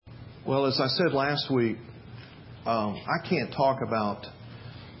Well, as I said last week, I can't talk about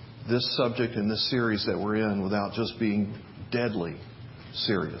this subject in this series that we're in without just being deadly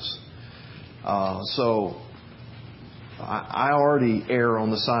serious. So I already err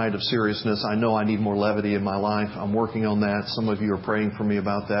on the side of seriousness. I know I need more levity in my life. I'm working on that. Some of you are praying for me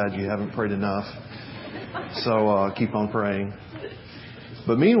about that. You haven't prayed enough. So keep on praying.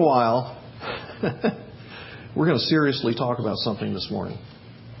 But meanwhile, we're going to seriously talk about something this morning.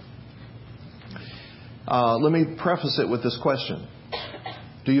 Let me preface it with this question.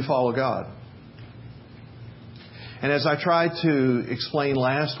 Do you follow God? And as I tried to explain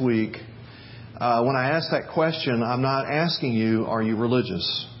last week, when I asked that question, I'm not asking you, are you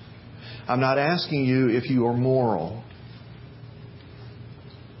religious? I'm not asking you if you are moral.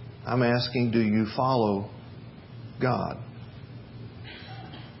 I'm asking, do you follow God?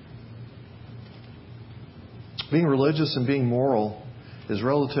 Being religious and being moral is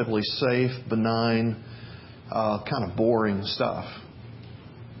relatively safe, benign, kind of boring stuff.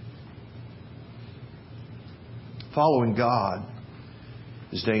 Following God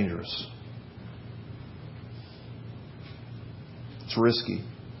is dangerous. It's risky.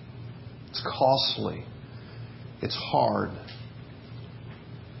 It's costly. It's hard.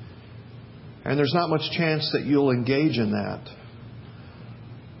 And there's not much chance that you'll engage in that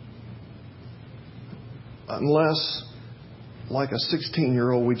unless, like a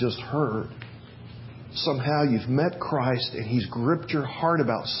 16-year-old we just heard, somehow you've met Christ and He's gripped your heart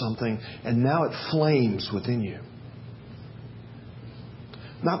about something and now it flames within you.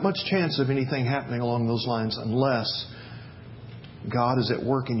 Not much chance of anything happening along those lines unless God is at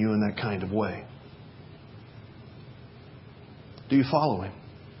work in you in that kind of way. Do you follow Him?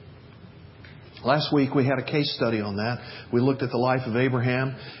 Last week we had a case study on that. We looked at the life of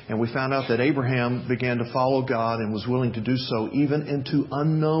Abraham and we found out that Abraham began to follow God and was willing to do so even into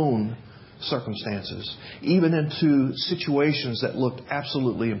unknown circumstances, even into situations that looked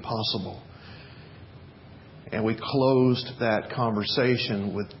absolutely impossible. And we closed that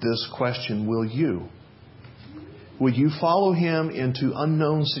conversation with this question: will you? Will you follow Him into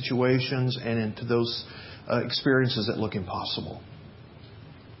unknown situations and into those experiences that look impossible?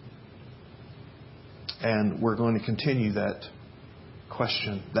 And we're going to continue that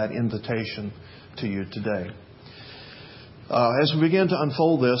question, that invitation to you today. As we begin to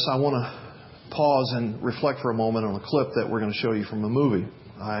unfold this, I want to pause and reflect for a moment on a clip that we're going to show you from a movie.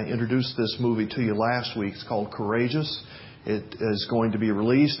 I introduced this movie to you last week. It's called Courageous. It is going to be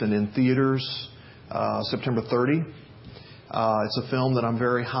released and in theaters September 30. It's a film that I'm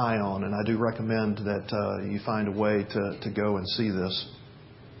very high on, and I do recommend that you find a way to go and see this.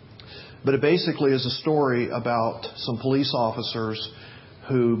 But it basically is a story about some police officers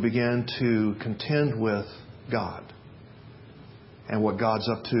who began to contend with God and what God's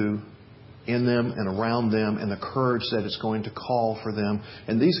up to in them and around them and the courage that it's going to call for them.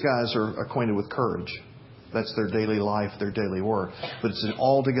 And these guys are acquainted with courage. That's their daily life, their daily work. But it's an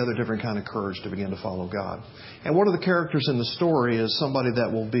altogether different kind of courage to begin to follow God. And one of the characters in the story is somebody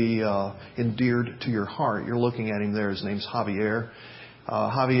that will be endeared to your heart. You're looking at him there. His name's Javier.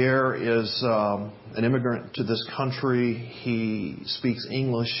 Javier is an immigrant to this country. He speaks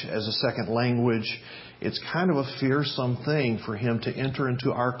English as a second language. It's kind of a fearsome thing for him to enter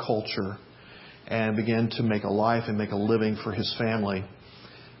into our culture and begin to make a life and make a living for his family.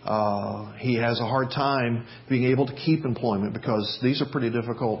 He has a hard time being able to keep employment because these are pretty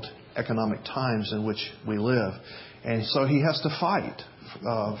difficult economic times in which we live. And so he has to fight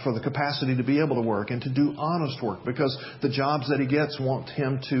for the capacity to be able to work and to do honest work, because the jobs that he gets want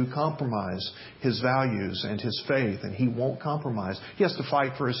him to compromise his values and his faith, and he won't compromise. He has to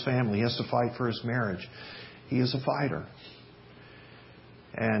fight for his family. He has to fight for his marriage. He is a fighter.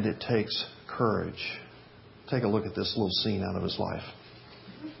 And it takes courage. Take a look at this little scene out of his life.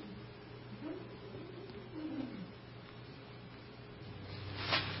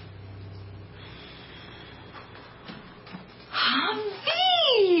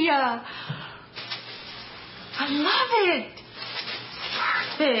 I love it.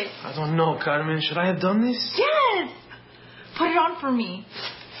 Perfect. I don't know, Carmen. Should I have done this? Yes. Put it on for me.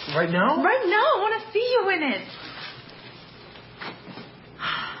 Right now? Right now. I want to see you in it.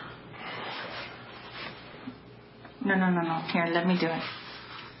 No. Here, let me do it.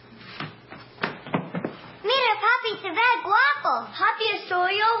 Mira, papi, se ve guapo. Papi, es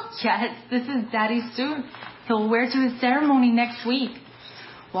tuyo? Yes, this is Daddy's suit. He'll wear to his ceremony next week.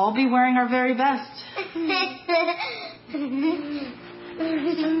 We'll all be wearing our very best. I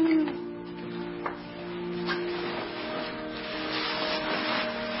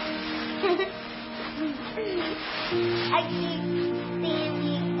keep seeing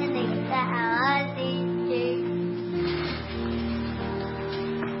me in the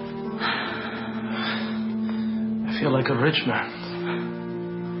feel like a rich man.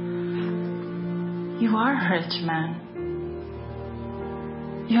 You are a rich man.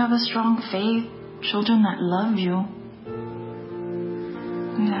 You have a strong faith, children that love you.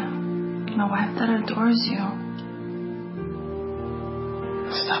 Yeah, a wife that adores you.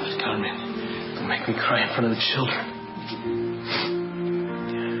 Stop it, Carmen. Don't make me cry in front of the children.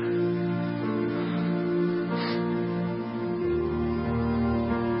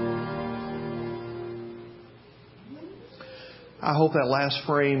 I hope that last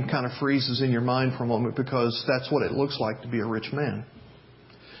frame kind of freezes in your mind for a moment, because that's what it looks like to be a rich man.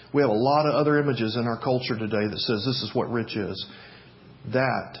 We have a lot of other images in our culture today that says this is what rich is.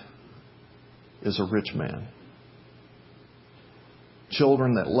 That is a rich man.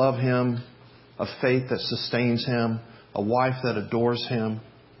 Children that love him, a faith that sustains him, a wife that adores him.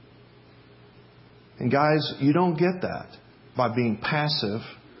 And guys, you don't get that by being passive,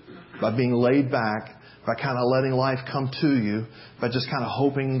 by being laid back, by kind of letting life come to you, by just kind of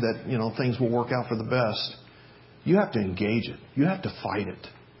hoping that, things will work out for the best. You have to engage it. You have to fight it.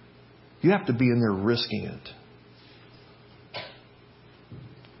 You have to be in there risking it.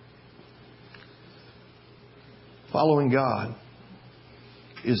 Following God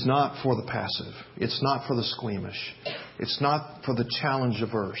is not for the passive. It's not for the squeamish. It's not for the challenge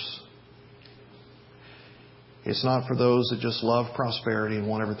averse. It's not for those that just love prosperity and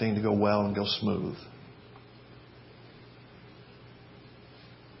want everything to go well and go smooth.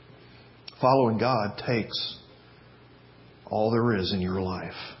 Following God takes all there is in your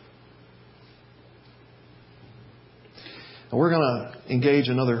life. And we're going to engage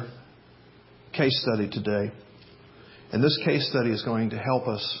another case study today. And this case study is going to help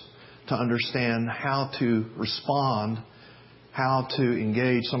us to understand how to respond, how to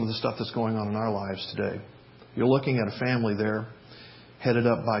engage some of the stuff that's going on in our lives today. You're looking at a family there headed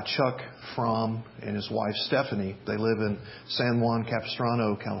up by Chuck Fromm and his wife Stephanie. They live in San Juan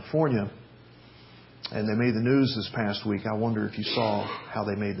Capistrano, California. And they made the news this past week. I wonder if you saw how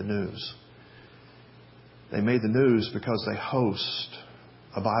they made the news. They made the news because they host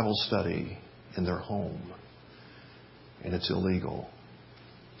a Bible study in their home. And it's illegal.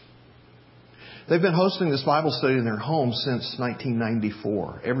 They've been hosting this Bible study in their home since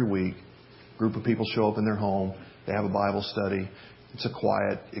 1994. Every week, a group of people show up in their home. They have a Bible study. It's a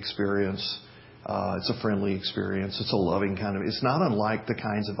quiet experience. It's a friendly experience. It's a loving kind of... It's not unlike the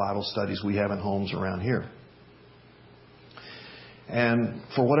kinds of Bible studies we have in homes around here. And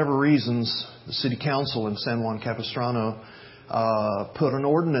for whatever reasons, the City Council in San Juan Capistrano put an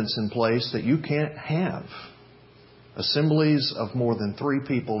ordinance in place that you can't have assemblies of more than 3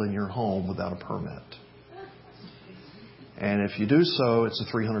 people in your home without a permit. And if you do so, it's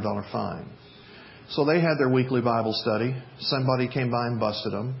a $300 fine. So they had their weekly Bible study. Somebody came by and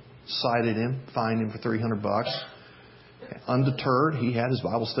busted them, cited him, fined him for $300. Undeterred, he had his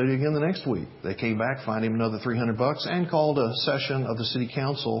Bible study again the next week. They came back, fined him another $300, and called a session of the City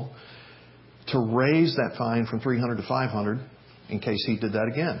Council to raise that fine from $300 to $500 in case he did that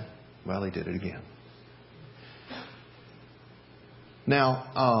again. Well, he did it again.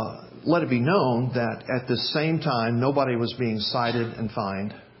 Now, let it be known that at the same time, nobody was being cited and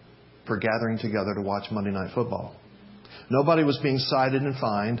fined for gathering together to watch Monday Night Football. Nobody was being cited and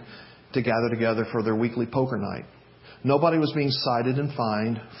fined to gather together for their weekly poker night. Nobody was being cited and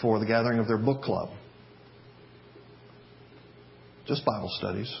fined for the gathering of their book club. Just Bible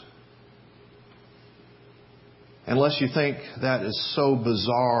studies. Unless you think that is so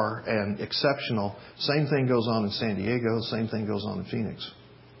bizarre and exceptional, same thing goes on in San Diego, same thing goes on in Phoenix.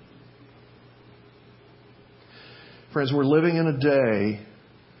 Friends, we're living in a day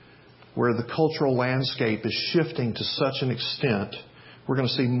where the cultural landscape is shifting to such an extent, we're going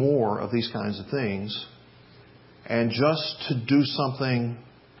to see more of these kinds of things. And just to do something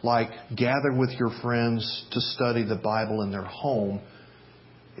like gather with your friends to study the Bible in their home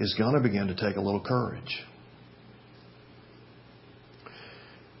is going to begin to take a little courage.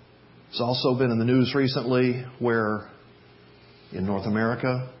 It's also been in the news recently where in North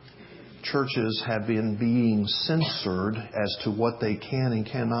America, churches have been being censored as to what they can and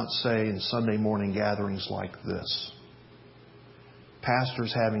cannot say in Sunday morning gatherings like this.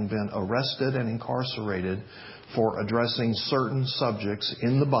 Pastors having been arrested and incarcerated for addressing certain subjects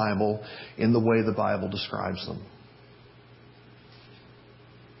in the Bible in the way the Bible describes them.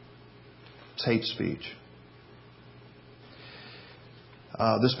 It's hate speech.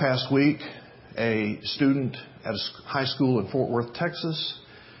 This past week, a student at a high school in Fort Worth, Texas,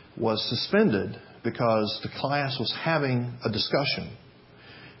 was suspended because the class was having a discussion.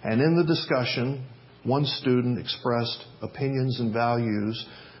 And in the discussion, one student expressed opinions and values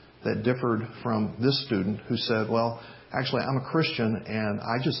that differed from this student who said, well, actually, I'm a Christian and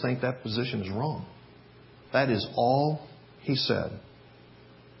I just think that position is wrong. That is all he said.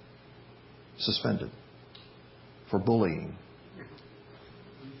 Suspended for bullying.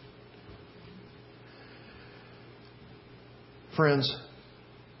 Friends,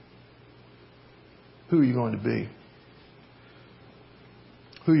 who are you going to be?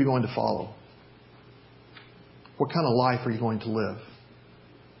 Who are you going to follow? What kind of life are you going to live?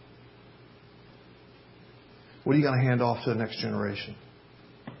 What are you going to hand off to the next generation?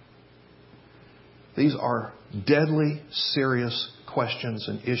 These are deadly serious questions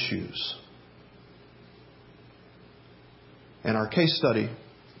and issues. And our case study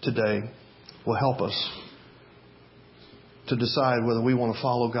today will help us to decide whether we want to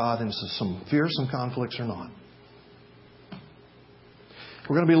follow God into some fearsome conflicts or not.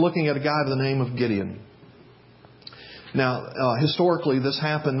 We're going to be looking at a guy by the name of Gideon. Now, historically, this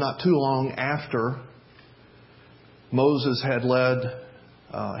happened not too long after Moses had led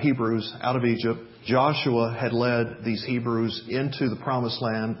Hebrews out of Egypt. Joshua had led these Hebrews into the Promised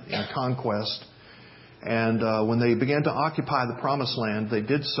Land in conquest. And when they began to occupy the Promised Land, they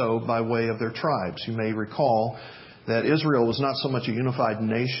did so by way of their tribes. You may recall that Israel was not so much a unified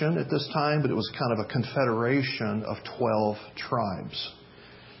nation at this time, but it was kind of a confederation of 12 tribes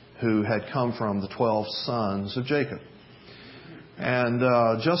who had come from the 12 sons of Jacob. And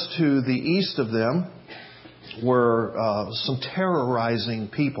just to the east of them were some terrorizing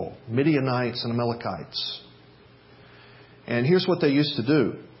people, Midianites and Amalekites. And here's what they used to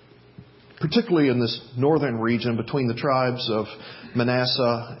do, particularly in this northern region between the tribes of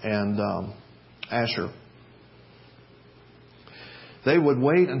Manasseh and Asher. They would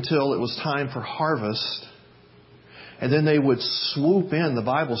wait until it was time for harvest, and then they would swoop in, the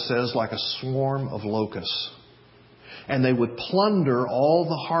Bible says, like a swarm of locusts. And they would plunder all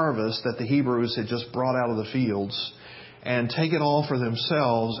the harvest that the Hebrews had just brought out of the fields and take it all for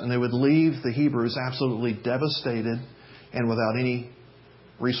themselves, and they would leave the Hebrews absolutely devastated and without any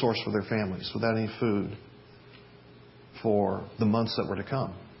resource for their families, without any food for the months that were to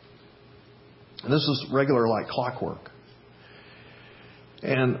come. And this is regular like clockwork.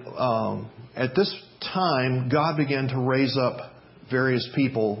 And at this time, God began to raise up various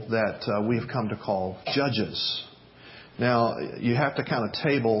people that we have come to call judges. Now, you have to kind of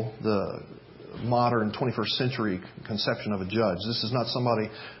table the modern 21st century conception of a judge. This is not somebody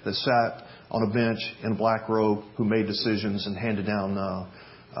that sat on a bench in a black robe who made decisions and handed down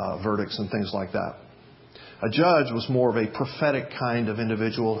verdicts and things like that. A judge was more of a prophetic kind of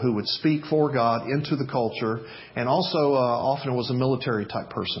individual who would speak for God into the culture, and also often was a military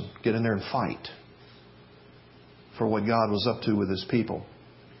type person. Get in there and fight for what God was up to with His people.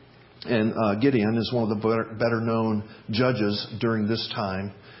 And Gideon is one of the better known judges during this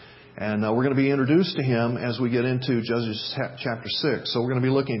time. And we're going to be introduced to him as we get into Judges chapter 6. So we're going to be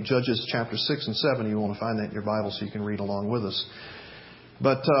looking at Judges chapter 6 and 7. You want to find that in your Bible so you can read along with us.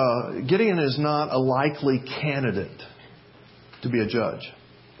 But Gideon is not a likely candidate to be a judge.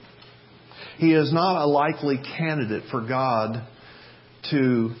 He is not a likely candidate for God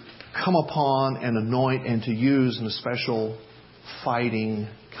to come upon and anoint and to use in a special fighting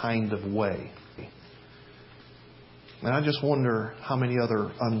kind of way. And I just wonder how many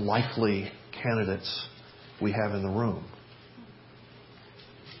other unlikely candidates we have in the room.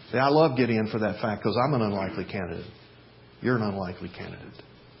 See, I love Gideon for that fact because I'm an unlikely candidate. You're an unlikely candidate.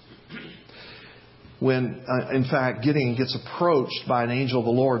 When, in fact, Gideon gets approached by an angel of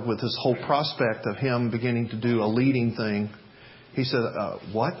the Lord with this whole prospect of him beginning to do a leading thing, he said,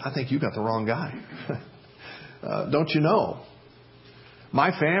 what? I think you got the wrong guy. Don't you know?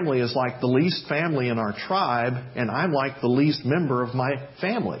 My family is like the least family in our tribe, and I'm like the least member of my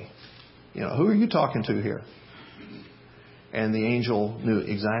family. You know, who are you talking to here? And the angel knew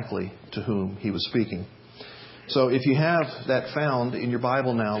exactly to whom he was speaking. So if you have that found in your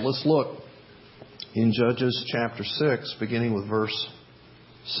Bible now, let's look in Judges chapter 6, beginning with verse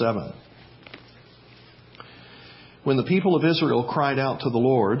 7. When the people of Israel cried out to the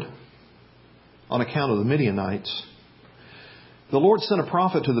Lord on account of the Midianites, the Lord sent a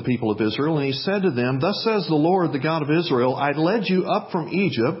prophet to the people of Israel, and he said to them, Thus says the Lord, the God of Israel, I led you up from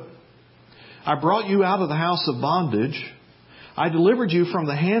Egypt. I brought you out of the house of bondage. I delivered you from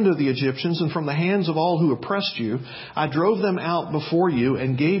the hand of the Egyptians and from the hands of all who oppressed you. I drove them out before you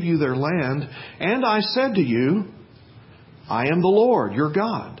and gave you their land. And I said to you, I am the Lord, your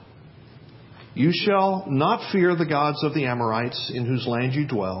God. You shall not fear the gods of the Amorites in whose land you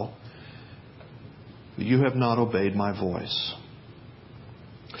dwell. You have not obeyed my voice.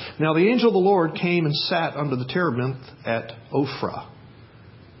 Now the angel of the Lord came and sat under the terebinth at Ophrah.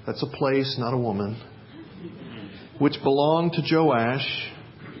 That's a place, not a woman. Which belonged to Joash,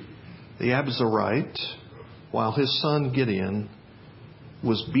 the Abiezrite, while his son Gideon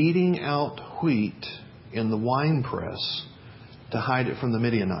was beating out wheat in the winepress to hide it from the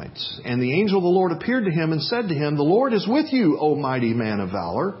Midianites. And the angel of the Lord appeared to him and said to him, "The Lord is with you, O mighty man of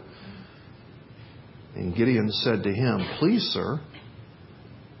valor." And Gideon said to him, "Please, sir,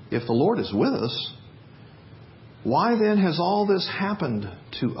 if the Lord is with us, why then has all this happened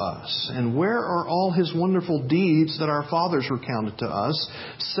to us? And where are all His wonderful deeds that our fathers recounted to us,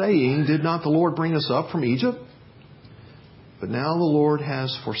 saying, 'Did not the Lord bring us up from Egypt?' But now the Lord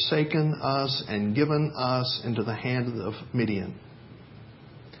has forsaken us and given us into the hand of Midian."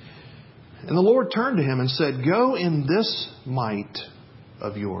 And the Lord turned to him and said, "Go in this might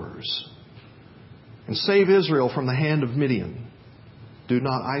of yours and save Israel from the hand of Midian. Do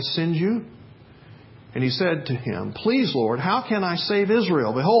not I send you?" And he said to him, "Please, Lord, how can I save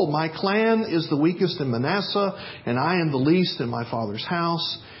Israel? Behold, my clan is the weakest in Manasseh, and I am the least in my father's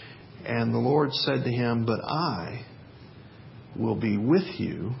house." And the Lord said to him, "But I will be with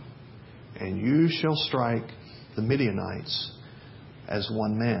you, and you shall strike the Midianites as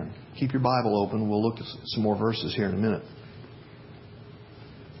one man." Keep your Bible open. We'll look at some more verses here in a minute.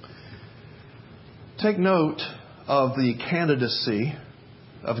 Take note of the candidacy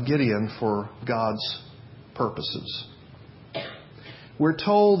of Gideon for God's purposes. We're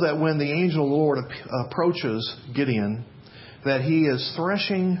told that when the angel of the Lord approaches Gideon, that he is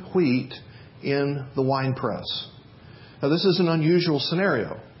threshing wheat in the winepress. Now, this is an unusual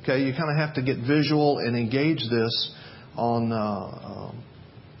scenario. Okay, you kind of have to get visual and engage this on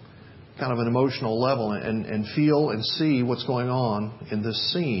kind of an emotional level and feel and see what's going on in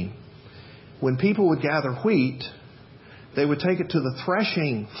this scene. When people would gather wheat, they would take it to the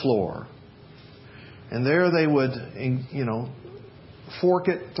threshing floor. And there they would, fork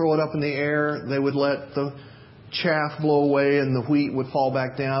it, throw it up in the air. They would let the chaff blow away and the wheat would fall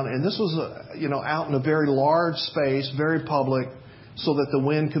back down. And this was, out in a very large space, very public, so that the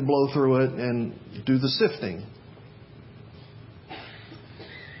wind could blow through it and do the sifting.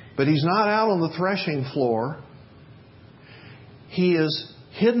 But he's not out on the threshing floor. He is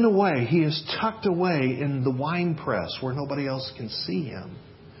hidden away. He is tucked away in the winepress where nobody else can see him.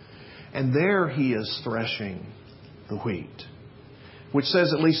 And there he is threshing the wheat. Which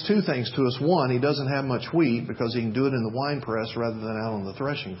says at least two things to us. One, he doesn't have much wheat because he can do it in the winepress rather than out on the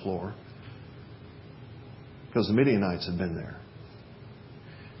threshing floor. Because the Midianites had been there.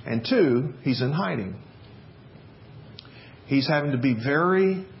 And two, he's in hiding. He's having to be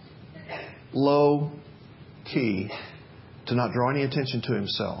very low key to not draw any attention to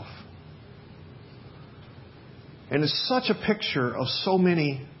himself. And it's such a picture of so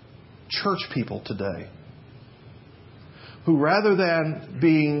many church people today who, rather than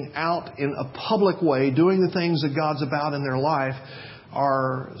being out in a public way, doing the things that God's about in their life,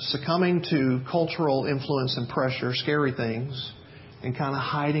 are succumbing to cultural influence and pressure, scary things, and kind of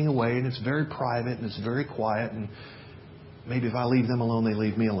hiding away. And it's very private and it's very quiet. And maybe if I leave them alone, they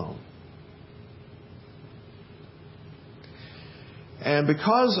leave me alone. And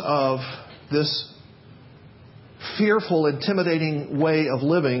because of this fearful, intimidating way of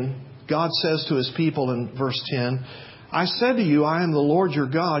living, God says to His people in verse 10, "I said to you, I am the Lord your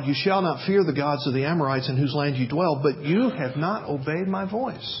God. You shall not fear the gods of the Amorites in whose land you dwell, but you have not obeyed my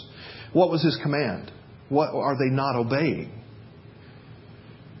voice." What was His command? What are they not obeying?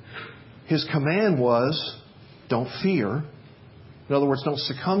 His command was, don't fear. In other words, don't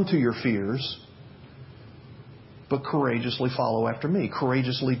succumb to your fears, but courageously follow after me.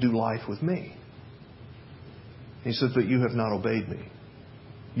 Courageously do life with me. He said, but you have not obeyed me.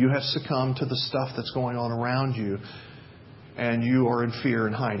 You have succumbed to the stuff that's going on around you, and you are in fear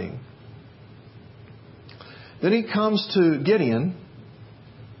and hiding. Then he comes to Gideon,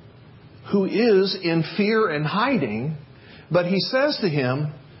 who is in fear and hiding, but he says to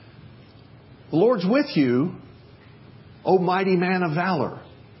him, "The Lord's with you, O mighty man of valor."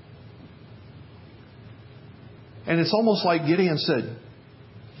 And it's almost like Gideon said,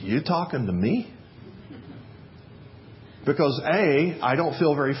 "You talking to me?" Because A, I don't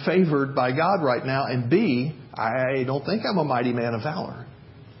feel very favored by God right now, and B, I don't think I'm a mighty man of valor.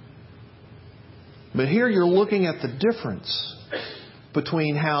 But here you're looking at the difference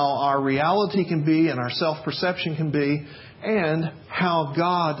between how our reality can be and our self-perception can be, and how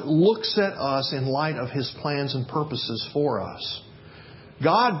God looks at us in light of His plans and purposes for us.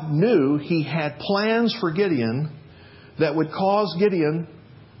 God knew He had plans for Gideon that would cause Gideon,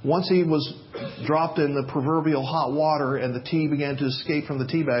 once he was dropped in the proverbial hot water and the tea began to escape from the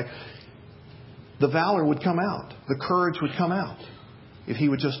tea bag, the valor would come out. The courage would come out if he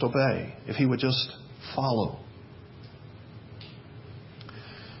would just obey, if he would just follow.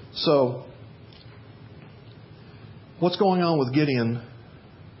 So, what's going on with Gideon?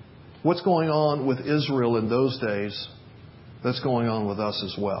 What's going on with Israel in those days? That's going on with us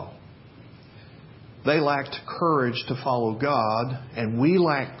as well. They lacked courage to follow God, and we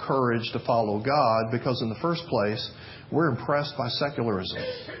lack courage to follow God because in the first place, we're impressed by secularism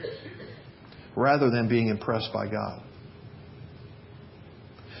rather than being impressed by God.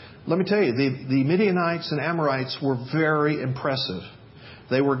 Let me tell you, the Midianites and Amorites were very impressive.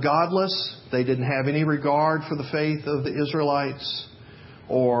 They were godless. They didn't have any regard for the faith of the Israelites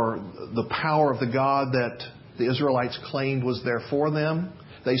or the power of the God that the Israelites claimed was there for them.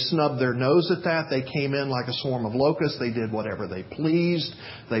 They snubbed their nose at that. They came in like a swarm of locusts. They did whatever they pleased.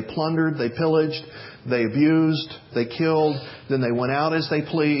 They plundered, they pillaged, they abused, they killed. Then they went out as they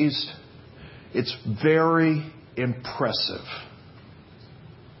pleased. It's very impressive.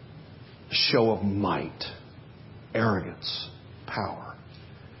 A show of might, arrogance, power.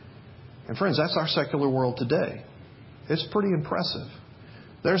 And friends, that's our secular world today. It's pretty impressive.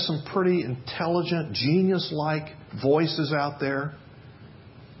 There's some pretty intelligent, genius-like voices out there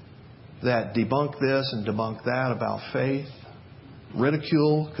that debunk this and debunk that about faith,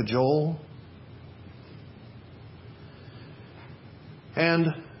 ridicule, cajole. And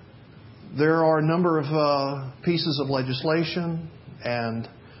there are a number of pieces of legislation and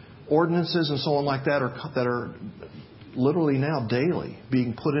ordinances and so on like that are literally now daily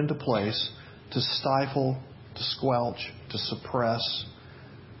being put into place to stifle, to squelch, to suppress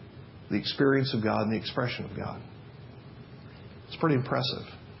the experience of God and the expression of God. It's pretty impressive.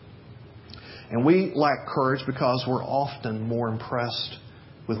 And we lack courage because we're often more impressed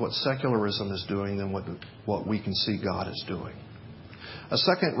with what secularism is doing than what we can see God is doing. A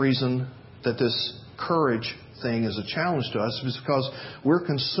second reason that this courage thing is a challenge to us is because we're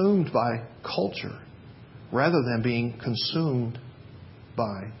consumed by culture rather than being consumed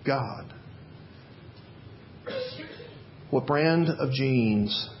by God. What brand of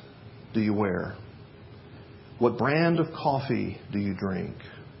jeans do you wear? What brand of coffee do you drink?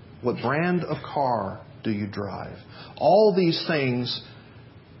 What brand of car do you drive? All these things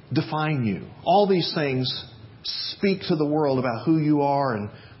define you. All these things speak to the world about who you are and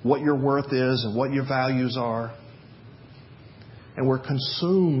what your worth is and what your values are. And we're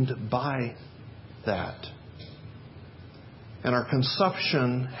consumed by that. And our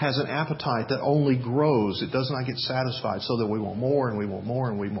consumption has an appetite that only grows. It does not get satisfied, so that we want more and we want more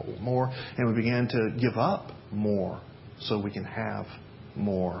and we want more. And we begin to give up more so we can have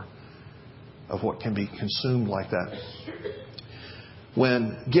more of what can be consumed like that.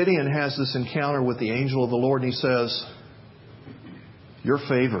 When Gideon has this encounter with the angel of the Lord and he says, "You're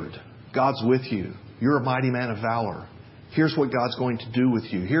favored. God's with you. You're a mighty man of valor. Here's what God's going to do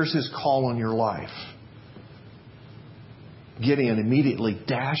with you. Here's His call on your life." Gideon immediately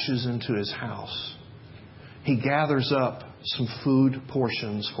dashes into his house. He gathers up some food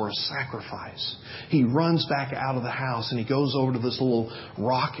portions for a sacrifice. He runs back out of the house and he goes over to this little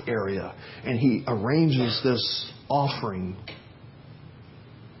rock area and he arranges this offering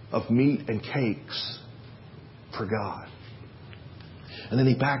of meat and cakes for God. And then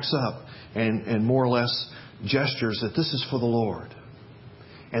he backs up and more or less gestures that this is for the Lord.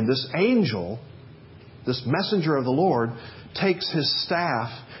 And this angel, this messenger of the Lord, takes his staff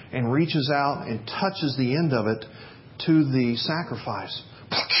and reaches out and touches the end of it to the sacrifice.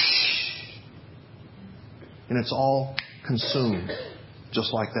 And it's all consumed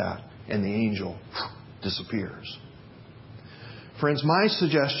just like that. And the angel disappears. Friends, my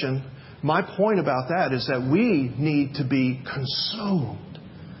suggestion, my point about that is that we need to be consumed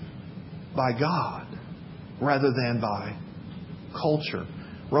by God rather than by culture.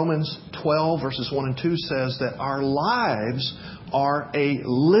 Romans 12 verses 1 and 2 says that our lives are a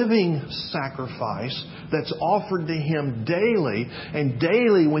living sacrifice that's offered to Him daily. And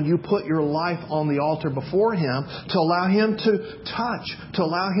daily when you put your life on the altar before Him to allow Him to touch, to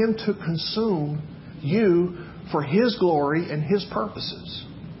allow Him to consume you for His glory and His purposes.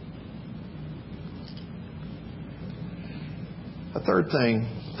 A third thing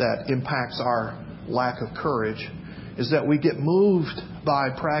that impacts our lack of courage is that we get moved by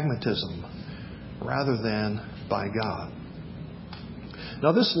pragmatism rather than by God.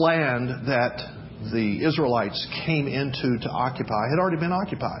 Now, this land that the Israelites came into to occupy had already been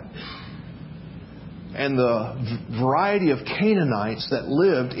occupied. And the variety of Canaanites that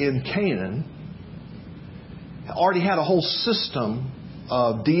lived in Canaan already had a whole system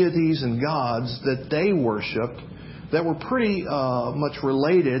of deities and gods that they worshipped that were pretty much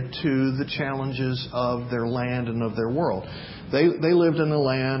related to the challenges of their land and of their world. They lived in a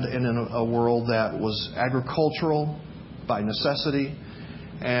land and in a world that was agricultural by necessity.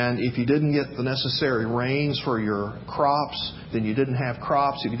 And if you didn't get the necessary rains for your crops, then you didn't have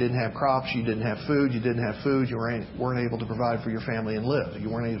crops. If you didn't have crops, you didn't have food. You didn't have food, you weren't able to provide for your family and live.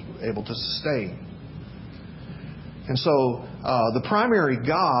 You weren't able to sustain. And so the primary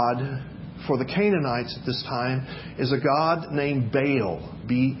god for the Canaanites at this time is a god named Baal,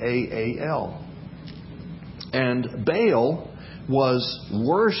 B-A-A-L. And Baal was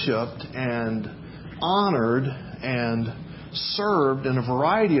worshipped and honored and served in a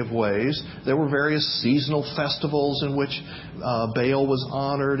variety of ways. There were various seasonal festivals in which Baal was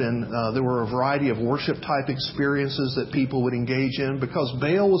honored, and there were a variety of worship-type experiences that people would engage in because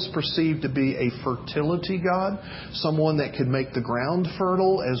Baal was perceived to be a fertility god, someone that could make the ground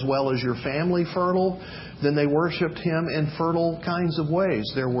fertile as well as your family fertile. Then they worshipped him in fertile kinds of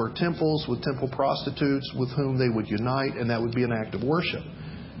ways. There were temples with temple prostitutes with whom they would unite, and that would be an act of worship.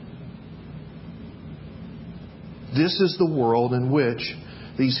 This is the world in which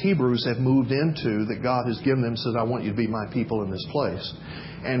these Hebrews have moved into, that God has given them, says, I want you to be my people in this place.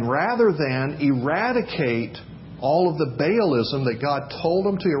 And rather than eradicate all of the Baalism that God told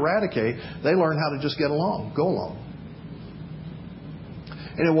them to eradicate, they learned how to just get along, go along.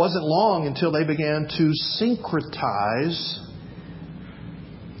 And it wasn't long until they began to syncretize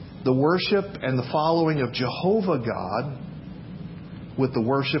the worship and the following of Jehovah God with the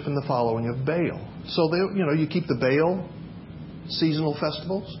worship and the following of Baal. So you keep the Baal seasonal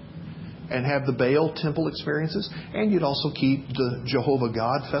festivals and have the Baal temple experiences, and you'd also keep the Jehovah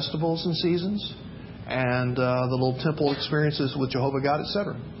God festivals and seasons and the little temple experiences with Jehovah God,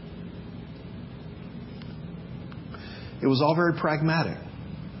 etc. It was all very pragmatic.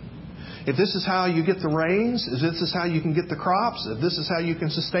 If this is how you get the rains, if this is how you can get the crops, if this is how you can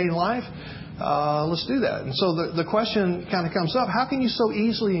sustain life, let's do that. And so the question kind of comes up, how can you so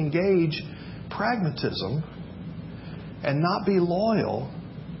easily engage pragmatism and not be loyal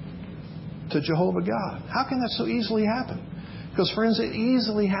to Jehovah God? How can that so easily happen? Because, friends, it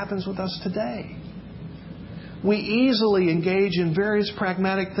easily happens with us today. We easily engage in various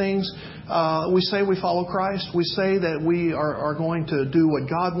pragmatic things. We say we follow Christ. We say that we are going to do what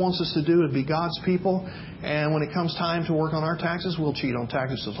God wants us to do and be God's people. And when it comes time to work on our taxes, we'll cheat on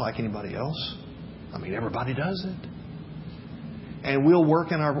taxes just like anybody else. I mean, everybody does it. And we'll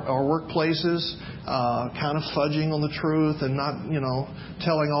work in our workplaces kind of fudging on the truth and not,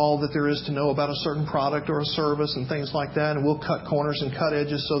 telling all that there is to know about a certain product or a service and things like that. And we'll cut corners and cut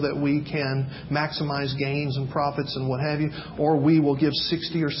edges so that we can maximize gains and profits and what have you. Or we will give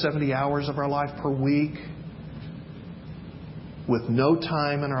 60 or 70 hours of our life per week with no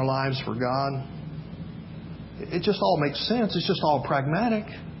time in our lives for God. It just all makes sense. It's just all pragmatic.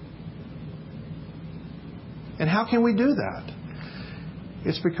 And how can we do that?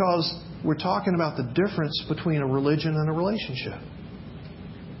 It's because we're talking about the difference between a religion and a relationship.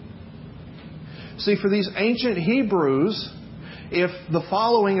 See, for these ancient Hebrews, if the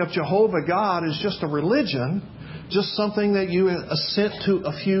following of Jehovah God is just a religion, just something that you assent to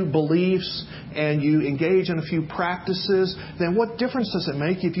a few beliefs and you engage in a few practices, then what difference does it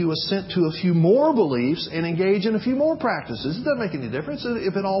make if you assent to a few more beliefs and engage in a few more practices? It doesn't make any difference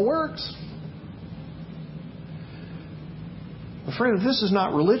if it all works. Friend, if this is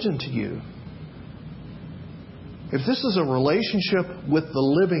not religion to you, if this is a relationship with the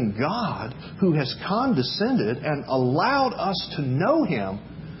living God who has condescended and allowed us to know Him,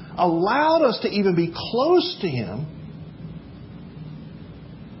 allowed us to even be close to Him,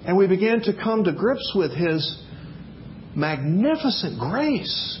 and we begin to come to grips with His magnificent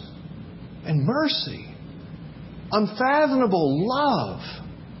grace and mercy, unfathomable love,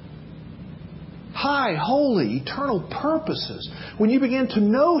 high, holy, eternal purposes. When you begin to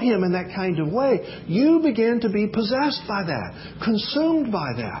know Him in that kind of way, you begin to be possessed by that, consumed by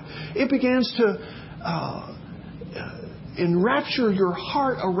that. It begins to enrapture your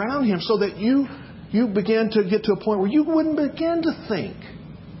heart around Him so that you begin to get to a point where you wouldn't begin to think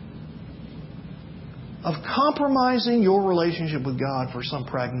of compromising your relationship with God for some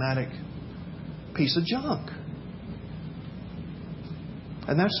pragmatic piece of junk.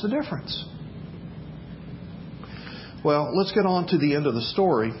 And that's the difference. Well, let's get on to the end of the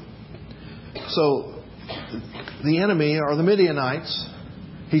story. So, the enemy are the Midianites.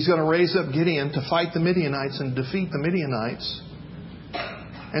 He's going to raise up Gideon to fight the Midianites and defeat the Midianites.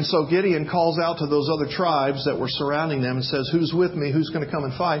 And so Gideon calls out to those other tribes that were surrounding them and says, who's with me? Who's going to come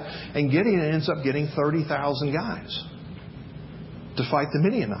and fight? And Gideon ends up getting 30,000 guys to fight the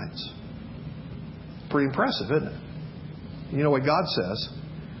Midianites. Pretty impressive, isn't it? You know what God says?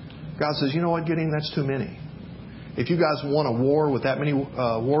 God says, you know what, Gideon, that's too many. If you guys won a war with that many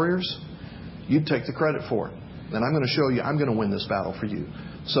warriors, you'd take the credit for it. And I'm going to show you, I'm going to win this battle for you.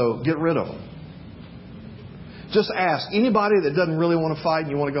 So get rid of them. Just ask anybody that doesn't really want to fight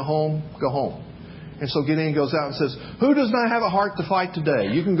and you want to go home, go home. And so Gideon goes out and says, who does not have a heart to fight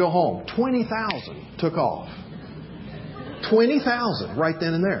today? You can go home. 20,000 took off. 20,000 right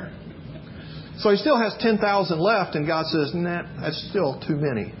then and there. So he still has 10,000 left, and God says, nah, that's still too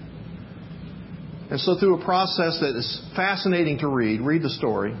many. And so through a process that is fascinating to read the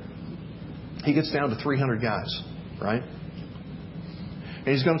story, he gets down to 300 guys, right? And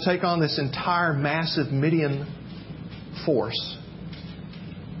he's going to take on this entire massive Midian force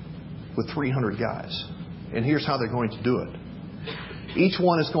with 300 guys. And here's how they're going to do it. Each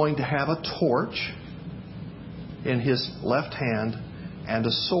one is going to have a torch in his left hand and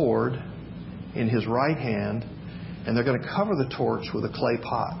a sword in his right hand, and they're going to cover the torch with a clay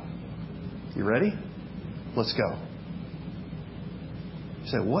pot. You ready? Let's go. You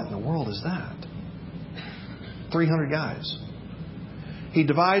say, what in the world is that? 300 guys. He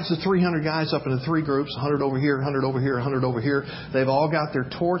divides the 300 guys up into 3 groups, 100 over here, 100 over here, 100 over here. They've all got their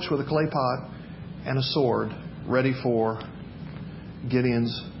torch with a clay pot and a sword ready for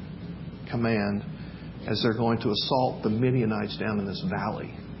Gideon's command as they're going to assault the Midianites down in this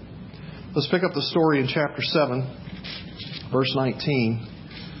valley. Let's pick up the story in chapter 7, verse 19.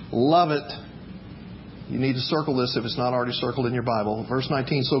 Love it. You need to circle this if it's not already circled in your Bible. Verse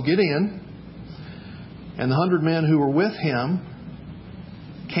 19. So Gideon and the 100 men who were with him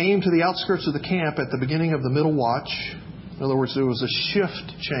came to the outskirts of the camp at the beginning of the middle watch. In other words, there was a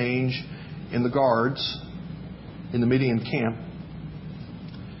shift change in the guards in the Midian camp.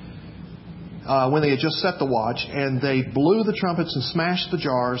 When they had just set the watch, and they blew the trumpets and smashed the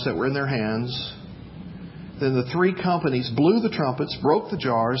jars that were in their hands. Then the 3 companies blew the trumpets, broke the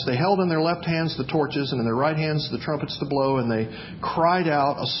jars. They held in their left hands the torches, and in their right hands the trumpets to blow. And they cried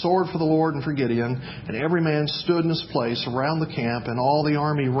out, a sword for the Lord and for Gideon. And every man stood in his place around the camp, and all the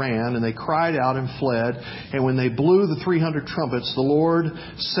army ran. And they cried out and fled. And when they blew the 300 trumpets, the Lord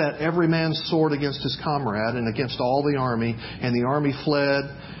set every man's sword against his comrade and against all the army. And the army fled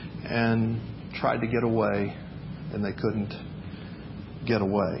and tried to get away, and they couldn't get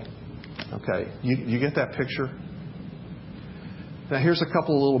away. Okay, you get that picture? Now here's a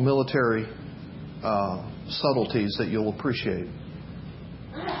couple of little military subtleties that you'll appreciate.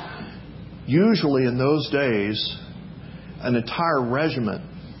 Usually in those days, an entire regiment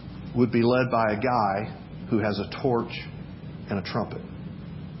would be led by a guy who has a torch and a trumpet.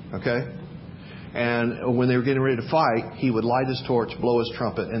 Okay? And when they were getting ready to fight, he would light his torch, blow his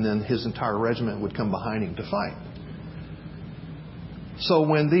trumpet, and then his entire regiment would come behind him to fight. So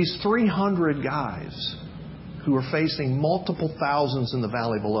when these 300 guys who are facing multiple thousands in the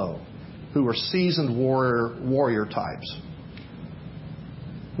valley below, who are seasoned warrior types,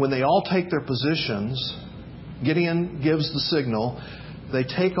 when they all take their positions, Gideon gives the signal. They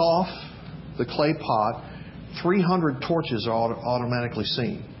take off the clay pot. 300 torches are automatically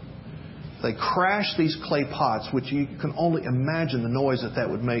seen. They crash these clay pots, which you can only imagine the noise that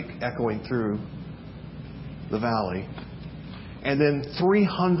would make echoing through the valley. And then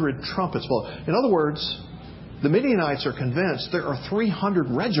 300 trumpets blow. In other words, the Midianites are convinced there are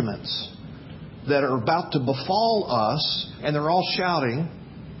 300 regiments that are about to befall us, and they're all shouting.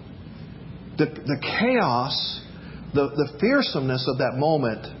 The chaos, the fearsomeness of that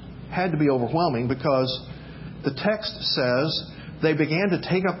moment had to be overwhelming, because the text says they began to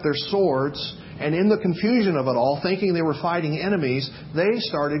take up their swords, and in the confusion of it all, thinking they were fighting enemies, they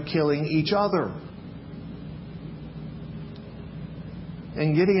started killing each other.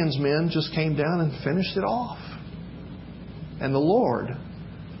 And Gideon's men just came down and finished it off. And the Lord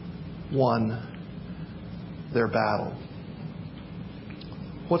won their battle.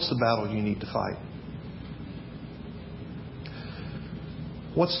 What's the battle you need to fight?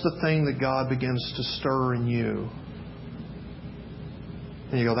 What's the thing that God begins to stir in you?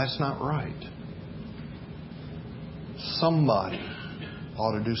 And you go, that's not right. Somebody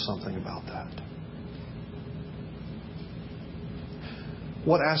ought to do something about that.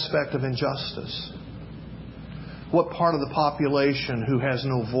 What aspect of injustice? What part of the population who has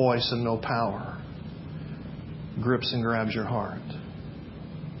no voice and no power grips and grabs your heart?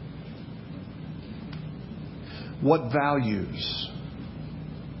 What values?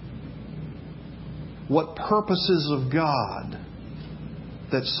 What purposes of God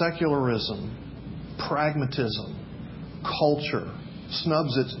that secularism, pragmatism, culture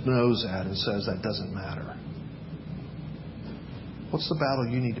snubs its nose at and says that doesn't matter? What's the battle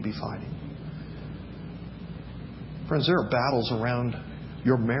you need to be fighting? Friends, there are battles around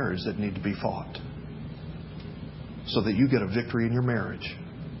your marriage that need to be fought so that you get a victory in your marriage.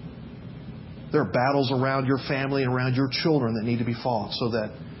 There are battles around your family and around your children that need to be fought so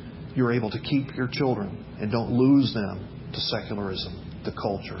that you're able to keep your children and don't lose them to secularism, to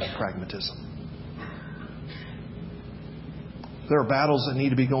culture, and pragmatism. There are battles that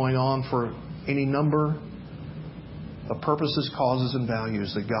need to be going on for any number of purposes, causes, and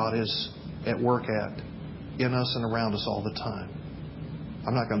values that God is at work at in us and around us all the time.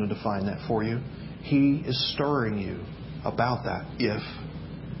 I'm not going to define that for you. He is stirring you about that if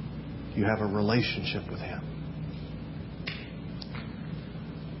you have a relationship with Him.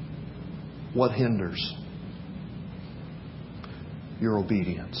 What hinders your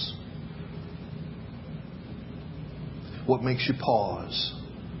obedience? What makes you pause?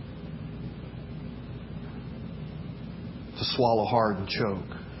 To swallow hard and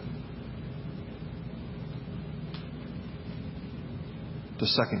choke? To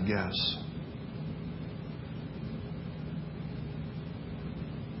second guess?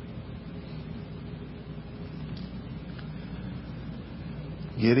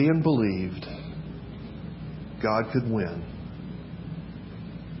 Gideon believed God could win,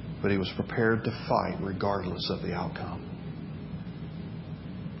 but he was prepared to fight regardless of the outcome.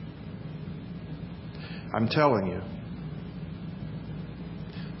 I'm telling you,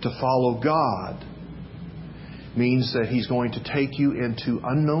 to follow God means that He's going to take you into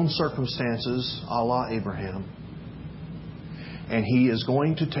unknown circumstances, a la Abraham, and He is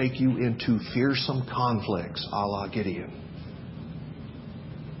going to take you into fearsome conflicts, a la Gideon.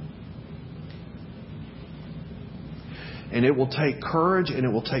 And it will take courage, and it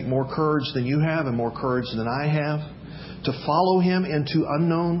will take more courage than you have and more courage than I have to follow Him into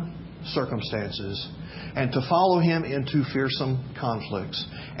unknown circumstances and to follow Him into fearsome conflicts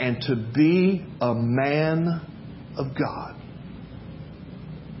and to be a man of God,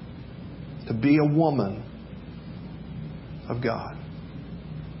 to be a woman of God.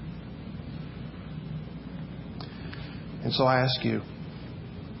 And so I ask you,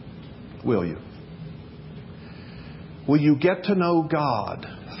 will you? Will you get to know God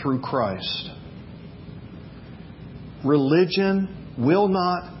through Christ? Religion will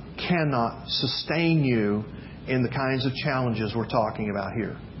not, cannot sustain you in the kinds of challenges we're talking about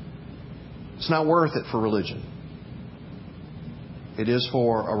here. It's not worth it for religion. It is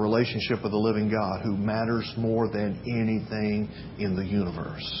for a relationship with the living God who matters more than anything in the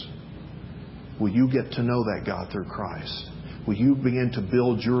universe. Will you get to know that God through Christ? Will you begin to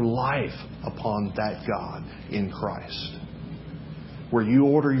build your life upon that God in Christ? Where you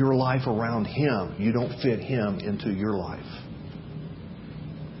order your life around Him, you don't fit Him into your life.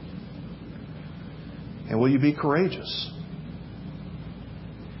 And will you be courageous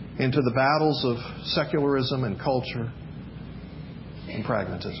into the battles of secularism and culture and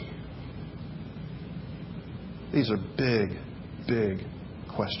pragmatism? These are big, big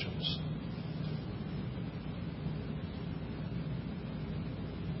questions.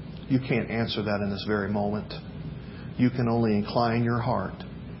 You can't answer that in this very moment. You can only incline your heart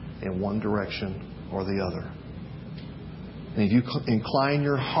in one direction or the other. And if you incline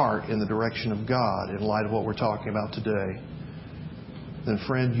your heart in the direction of God in light of what we're talking about today, then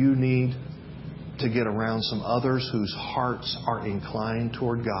friend, you need to get around some others whose hearts are inclined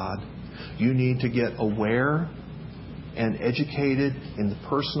toward God. You need to get aware and educated in the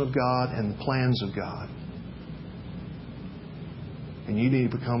person of God and the plans of God. And you need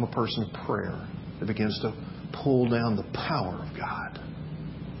to become a person of prayer that begins to pull down the power of God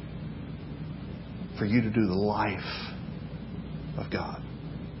for you to do the life of God.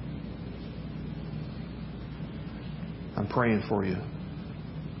 I'm praying for you.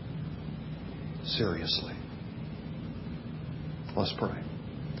 Seriously. Let's pray.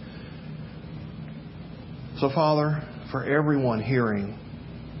 So, Father, for everyone hearing,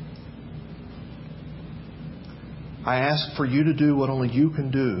 I ask for you to do what only you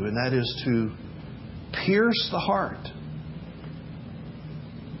can do, and that is to pierce the heart,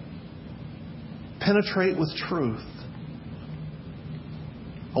 penetrate with truth,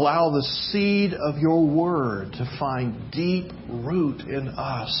 allow the seed of your word to find deep root in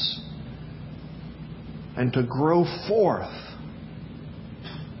us and to grow forth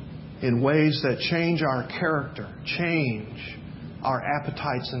in ways that change our character, change our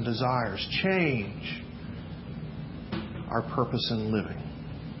appetites and desires, change our purpose in living.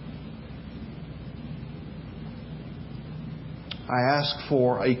 I ask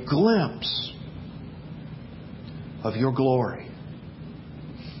for a glimpse of your glory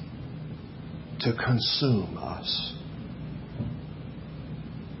to consume us.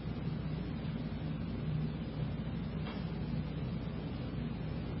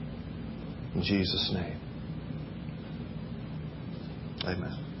 In Jesus' name.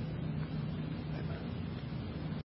 Amen.